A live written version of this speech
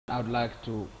I would like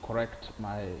to correct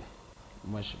my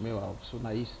Mheshimiwa of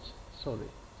Suna East. Sorry,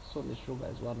 Sony Sugar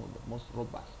is one of the most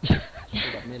robust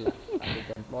sugar millers, and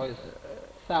it employs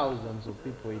thousands of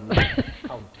people in the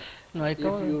county. No, if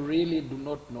you really do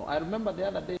not know, I remember the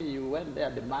other day you went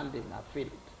there demanding a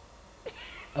field.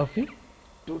 A field?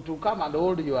 To come and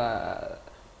hold your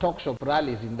talk shop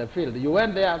rallies in the field. You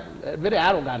went there very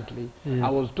arrogantly. Yeah. I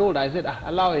was told, I said,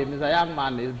 allow him, he's a young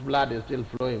man, his blood is still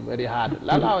flowing very hard.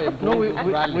 Allow him to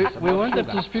we wanted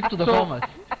to speak to the farmers.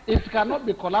 It cannot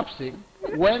be collapsing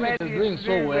when it is doing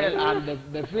so well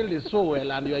and the field is so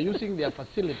well and you are using their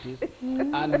facilities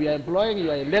and we are employing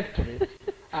your electorate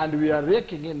and we are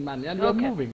raking in money and we are moving.